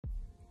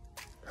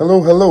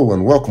Hello,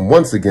 and welcome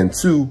once again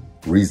to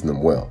Reason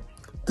 'em Well.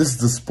 This is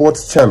the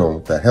sports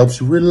channel that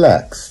helps you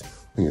relax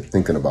when you're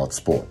thinking about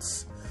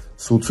sports.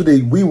 So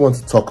today we want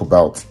to talk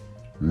about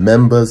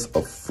members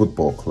of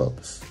football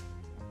clubs.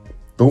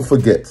 Don't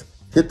forget,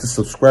 hit the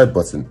subscribe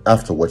button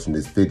after watching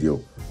this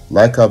video,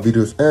 like our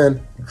videos,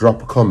 and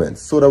drop a comment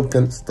so that we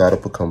can start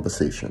up a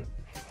conversation.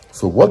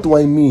 So what do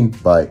I mean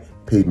by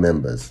paid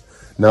members?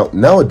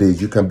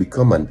 Nowadays you can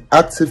become an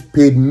active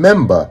paid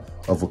member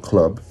of a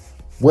club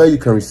where you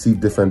can receive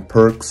different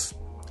perks,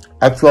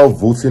 actual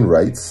voting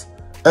rights,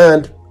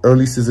 and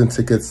early season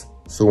tickets,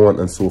 so on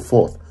and so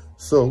forth.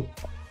 So,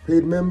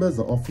 paid members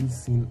are often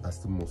seen as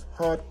the most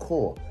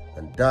hardcore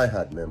and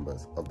die-hard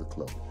members of the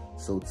club.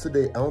 So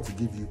today, I want to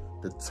give you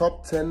the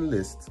top 10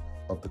 list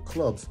of the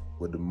clubs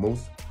with the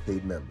most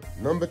paid members.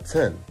 Number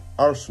 10,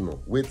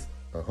 Arsenal with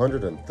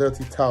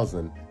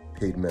 130,000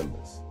 paid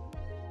members.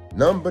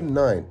 Number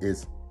 9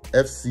 is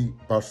FC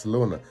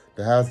Barcelona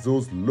that has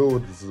those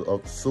loads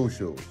of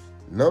socials.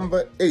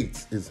 Number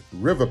 8 is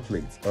River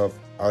Plate of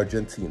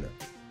Argentina.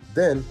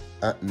 Then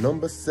at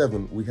number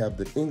 7, we have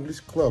the English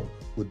club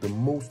with the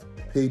most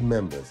paid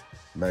members,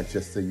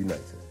 Manchester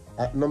United.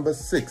 At number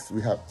 6, we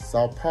have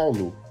Sao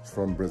Paulo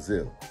from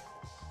Brazil.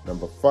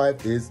 Number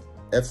 5 is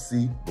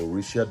FC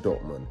Borussia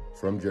Dortmund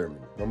from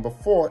Germany. Number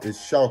 4 is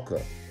Schalke,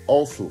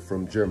 also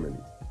from Germany.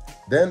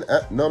 Then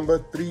at number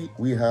 3,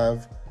 we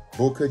have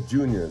Boca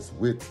Juniors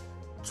with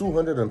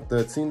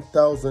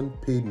 213,000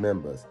 paid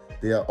members.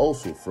 They are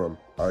also from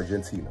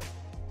Argentina.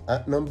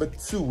 At number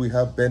 2, we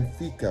have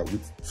Benfica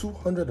with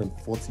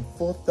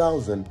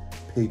 244,000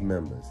 paid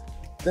members.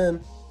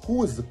 Then,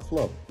 who is the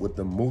club with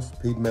the most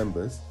paid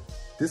members?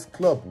 This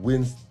club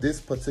wins this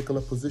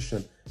particular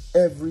position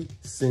every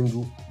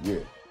single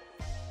year.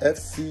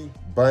 FC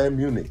Bayern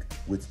Munich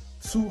with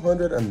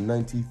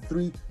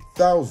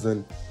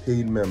 293,000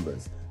 paid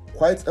members.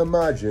 Quite a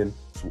margin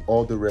to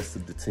all the rest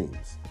of the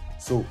teams.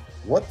 So,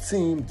 what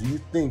team do you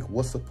think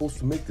was supposed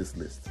to make this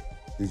list?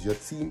 Is your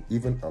team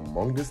even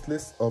among this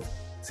list of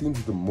teams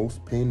with the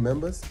most paying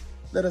members?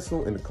 Let us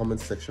know in the comment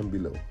section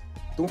below.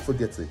 Don't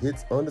forget to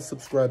hit on the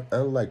subscribe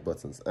and like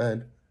buttons,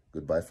 and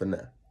goodbye for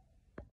now.